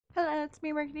it's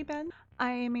me, Rickety Ben.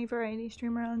 I am a variety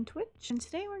streamer on Twitch, and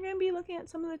today we're going to be looking at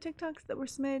some of the TikToks that were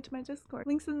submitted to my Discord.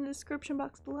 Links in the description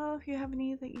box below if you have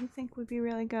any that you think would be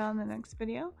really good on the next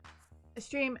video. I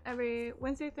stream every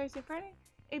Wednesday, Thursday, Friday,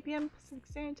 8 p.m. Pacific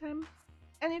Standard Time,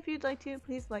 and if you'd like to,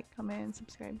 please like, comment, and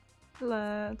subscribe.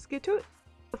 Let's get to it.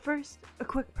 But first, a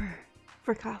quick purr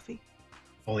for coffee.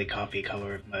 Holy coffee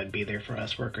color of mud, be there for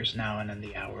us workers now and in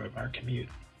the hour of our commute.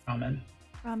 Amen.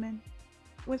 Ramen.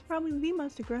 Was probably the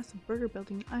most aggressive burger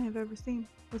building I have ever seen.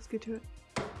 Let's get to it.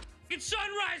 It's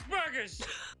Sunrise Burgers!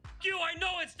 You, I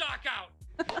know it's dark out!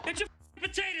 It's your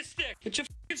potato stick! It's your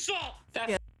salt!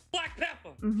 That's black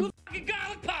pepper! With fucking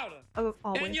garlic powder! Oh,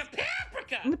 always. And your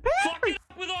paprika! And the paprika! Fuck it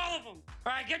up with all of them!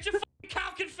 Alright, get your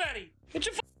cow confetti! Get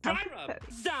your dry rub!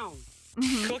 Confetti. Down!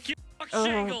 Cook your Oh,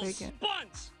 shingles! bacon.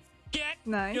 Buns! Get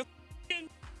Nice. your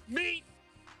meat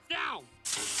down!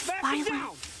 Back it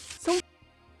down! So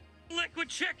Liquid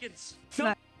chickens! No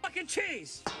Nice. fucking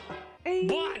cheese! Hey.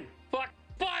 Bun! Fuck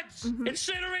buds!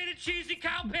 Incinerated cheesy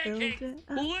cow pancake! Build it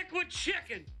up. Liquid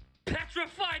chicken!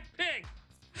 Petrified pig!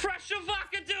 Fresh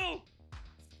avocado!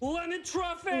 Lemon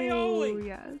truffle Oh, aioli!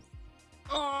 yes.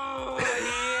 Oh,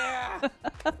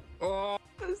 yeah! Oh.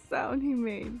 The sound he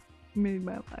made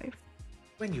my life.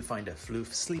 When you find a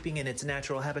floof sleeping in its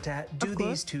natural habitat, do Of course.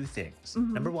 these two things.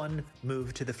 Number one,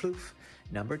 move to the floof.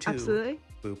 Number two, Absolutely.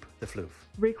 boop the floof.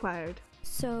 Required.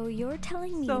 So you're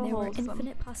telling me So there were wholesome.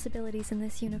 infinite possibilities in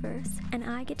this universe, and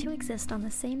I get to exist on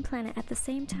the same planet at the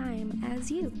same time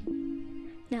as you.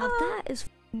 Now that is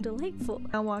f***ing delightful.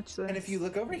 I'll watch this. And if you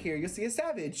look over here, you'll see a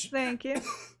savage. Thank you.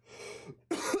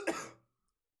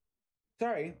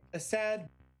 Sorry, a sad,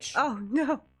 Oh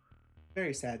no.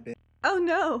 very sad bitch. Oh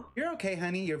no. You're okay,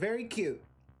 honey. You're very cute.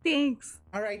 Thanks.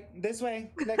 All right, this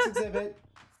way. Next exhibit.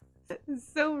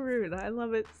 It's so rude. I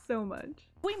love it so much.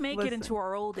 If we make it into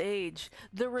our old age,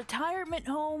 the retirement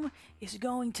home is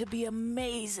going to be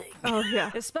amazing. Oh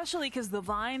yeah. Especially because the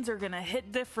vines are going to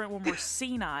hit different when we're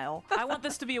senile. I want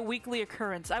this to be a weekly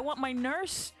occurrence. I want my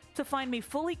nurse to find me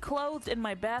fully clothed in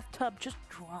my bathtub, just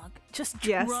drunk. Just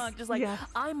Yes. drunk. Just like, Yes.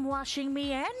 I'm washing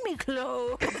me and me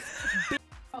clothes.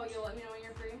 Oh, you'll let me know when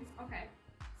you're free? Okay.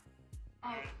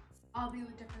 I'll be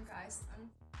with different guys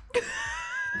then.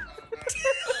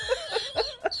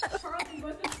 Charlie,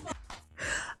 what the fuck?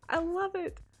 I love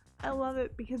it. I love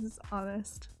it because it's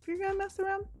honest. If you're gonna mess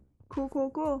around,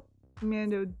 cool.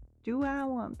 Mando, do what I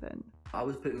want then. I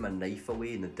was putting my knife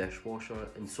away in the dishwasher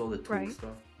and saw the Right.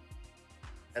 toaster.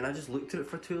 And I just looked at it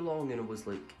for too long and it was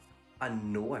like, I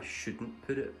know I shouldn't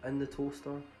put it in the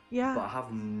toaster, Yeah. but I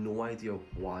have no idea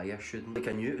why I shouldn't. Like,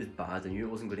 I knew it was bad, I knew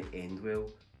it wasn't going to end well,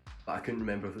 but I couldn't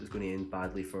remember if it was going to end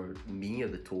badly for me or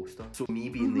the toaster. So me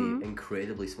being the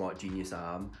incredibly smart genius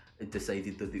I am, I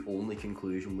decided that the only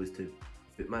conclusion was to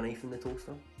put my knife in the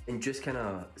toaster and just kind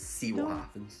of see what No.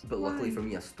 happens. But luckily Why? for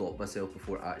me, I stopped myself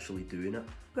before actually doing it.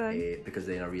 Good. Because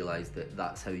then I realised that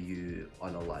that's how you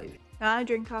unalive. I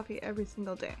drink coffee every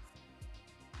single day.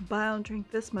 But I don't drink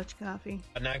this much coffee.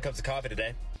 9 cups of coffee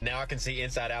today. Now I can see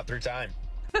inside out through time.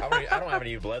 I don't have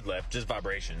any blood left, just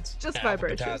vibrations. Just I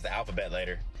vibrations. alphabetize the alphabet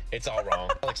later. It's all wrong.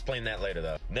 I'll explain that later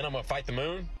though. Then I'm gonna fight the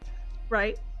moon.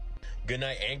 Right? Good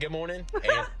night and good morning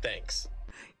and thanks.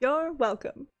 You're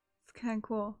welcome. It's kind of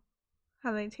cool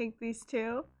how they take these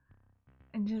two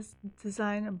and just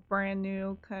design a brand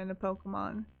new kind of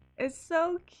Pokemon. It's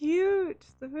so cute.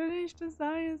 The finished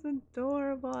design is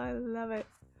adorable. I love it.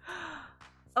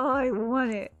 Oh, I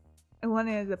want it. I want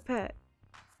it as a pet.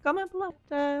 Comment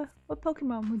below. What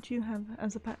Pokemon would you have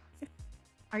as a pet?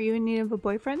 Are you in need of a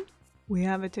boyfriend? We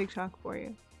have a TikTok for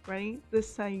you. Ready? This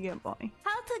is how you get a boy.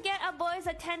 How to get a boy's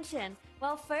attention?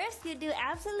 Well, first you do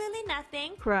absolutely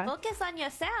nothing. Correct. Focus on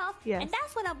yourself. Yes. And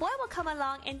that's when a boy will come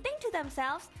along and think to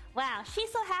themselves, wow,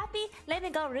 she's so happy, let me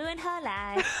go ruin her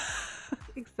life.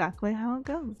 Exactly how it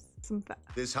goes. Some facts.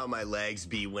 This is how my legs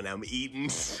be when I'm eating.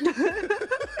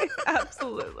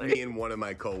 Absolutely. Me and one of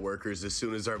my coworkers, as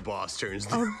soon as our boss turns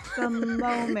Of the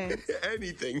moment.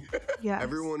 anything. Yes.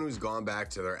 Everyone who's gone back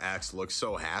to their ex looks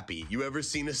so happy. You ever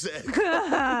seen a set?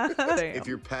 If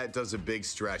your pet does a big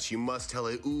stretch, you must tell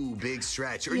it, ooh, big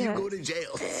stretch, or you Yes. go to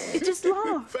jail. It's just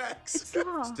law. Facts. It's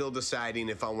law. Still deciding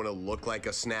if I want to look like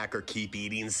a snack or keep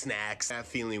eating snacks. That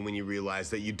feeling when you realize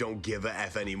that you don't give a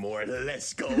F anymore.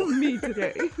 Let's go. Me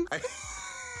today.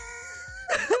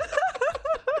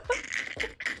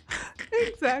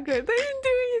 Exactly. They didn't do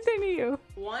anything to you.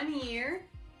 1 year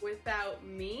without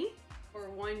me or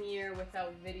 1 year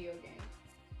without video games?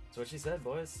 That's what she said,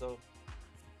 boys, so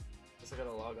guess I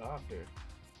gotta log off here.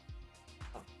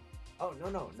 Oh,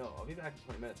 no. I'll be back in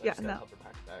 20 minutes. I Yeah, just gotta no. help her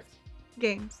pack the bags.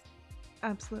 Games.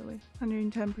 Absolutely.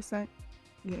 110%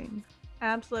 games.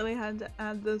 Absolutely had to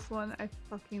add this one. I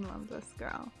fucking love this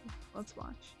girl. Let's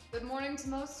watch. Good morning to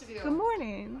most of you. Good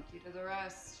morning. Lucky to the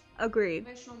rest. Agreed.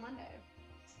 Motivational Monday.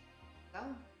 So.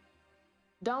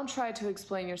 Don't try to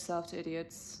explain yourself to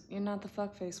idiots. You're not the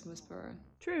fuckface whisperer.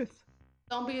 Truth.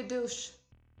 Don't be a douche.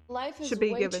 Life is Should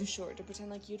be way given. too short to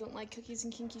pretend like you don't like cookies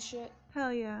and kinky shit.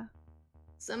 Hell yeah.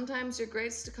 Sometimes your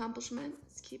greatest accomplishment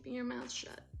is keeping your mouth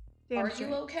shut. Damn Are straight.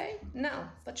 you okay? No,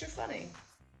 but you're funny.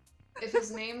 If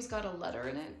his name's got a letter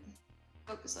in it,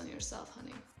 focus on yourself,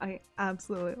 honey. I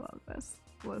absolutely love this.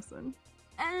 Listen.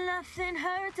 And nothing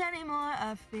hurts anymore.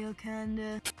 I feel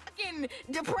kinda fucking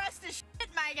depressed as shit,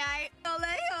 my guy. Ole,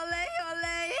 ole,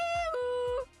 ole.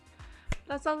 Ew.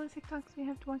 That's all the TikToks we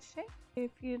have to watch today.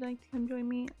 If you'd like to come join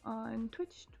me on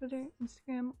Twitch, Twitter,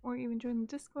 Instagram, or even join the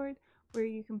Discord, where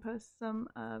you can post some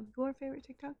of your favorite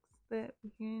TikToks that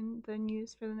we can then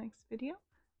use for the next video,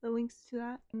 the links to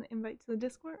that and the invite to the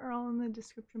Discord are all in the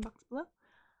description box below.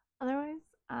 Otherwise,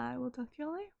 I will talk to you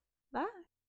all later. Bye!